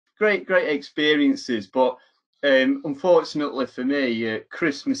great experiences. But unfortunately for me,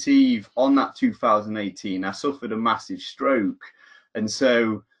 Christmas Eve on that 2018, I suffered a massive stroke, and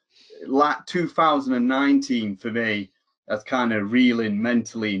so like 2019 for me, that's kind of reeling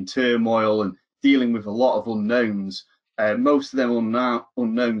mentally in turmoil and dealing with a lot of unknowns. Most of them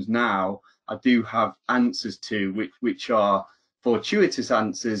unknowns now, I do have answers to, which are fortuitous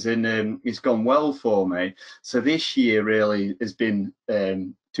answers, and it's gone well for me. So this year really has been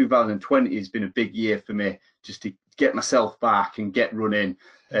 2020 has been a big year for me, just to get myself back and get running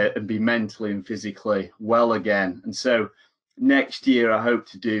and be mentally and physically well again. And so next year I hope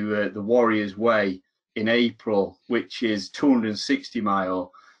to do the Warriors Way in April, which is 260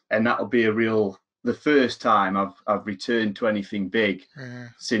 mile, and that'll be the first time I've returned to anything big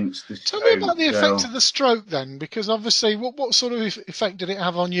since the Tell stroke. me about the effect of the stroke then, because obviously, what sort of effect did it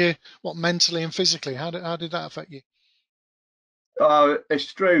have on you? What, mentally and physically? How did that affect you? A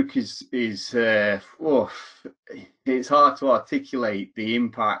stroke is it's hard to articulate the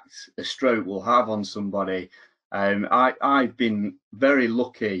impact a stroke will have on somebody. I've been very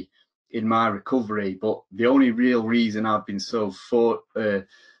lucky in my recovery, but the only real reason I've been so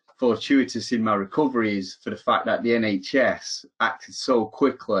fortuitous in my recovery is for the fact that the NHS acted so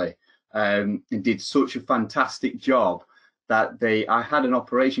quickly and did such a fantastic job that I had an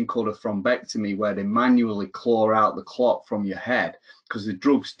operation called a thrombectomy, where they manually claw out the clot from your head because the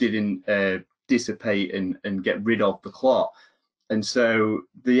drugs didn't dissipate and get rid of the clot. And so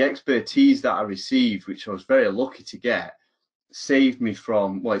the expertise that I received, which I was very lucky to get, saved me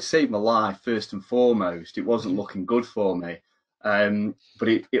from, well, it saved my life first and foremost. It wasn't looking good for me. But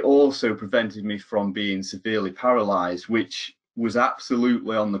it also prevented me from being severely paralyzed, which was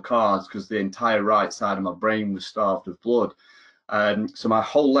absolutely on the cards because the entire right side of my brain was starved of blood. So my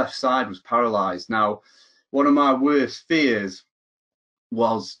whole left side was paralyzed. Now, one of my worst fears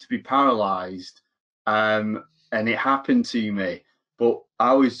was to be paralyzed, and it happened to me. But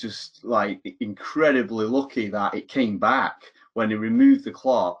I was just like incredibly lucky that it came back when they removed the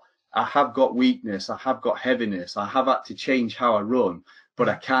clot. I have got weakness, I have got heaviness, I have had to change how I run, but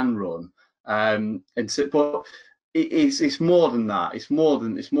I can run. And so, but it's more than that. It's more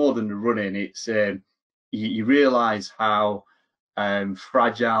than the running. It's you realise how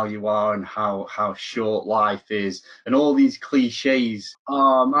fragile you are and how short life is, and all these cliches.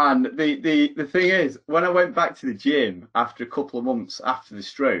 Oh man, the thing is, when I went back to the gym after a couple of months after the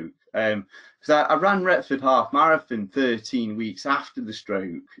stroke, because I ran Retford Half Marathon 13 weeks after the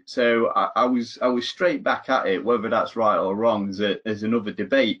stroke, so I was straight back at it. Whether that's right or wrong is another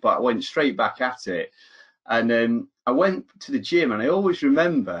debate, but I went straight back at it, and I went to the gym, and I always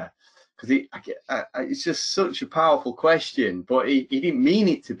remember, because it's just such a powerful question, but he didn't mean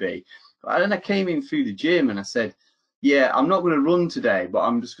it to be. And then I came in through the gym and I said, yeah, I'm not going to run today, but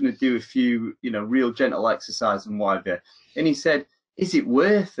I'm just going to do a few, real gentle exercise and whatever. And he said, is it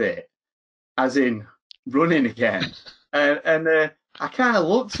worth it? As in running again. And I kind of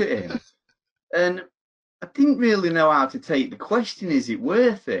looked at him and I didn't really know how to take the question, is it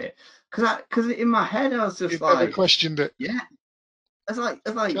worth it? Because in my head, I was just You've never like, questioned it. yeah. It's like,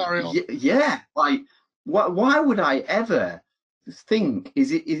 Carry on. yeah, like, why would I ever think,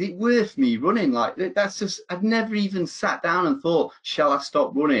 is it worth me running? Like, that's just, I've never even sat down and thought, shall I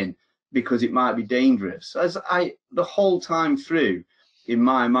stop running because it might be dangerous? The whole time through, in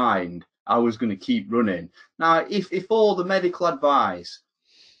my mind, I was going to keep running. Now, if all the medical advice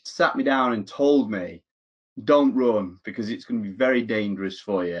sat me down and told me, don't run because it's going to be very dangerous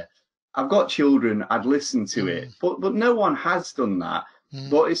for you, I've got children, I'd listen to it, but no one has done that.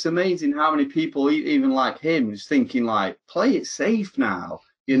 But it's amazing how many people, even like him, is thinking like, play it safe now.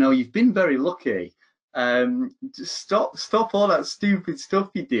 You've been very lucky. Just stop all that stupid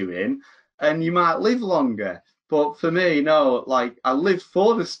stuff you're doing, and you might live longer. But for me, no, like I live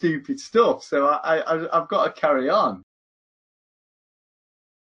for the stupid stuff, so I've got to carry on.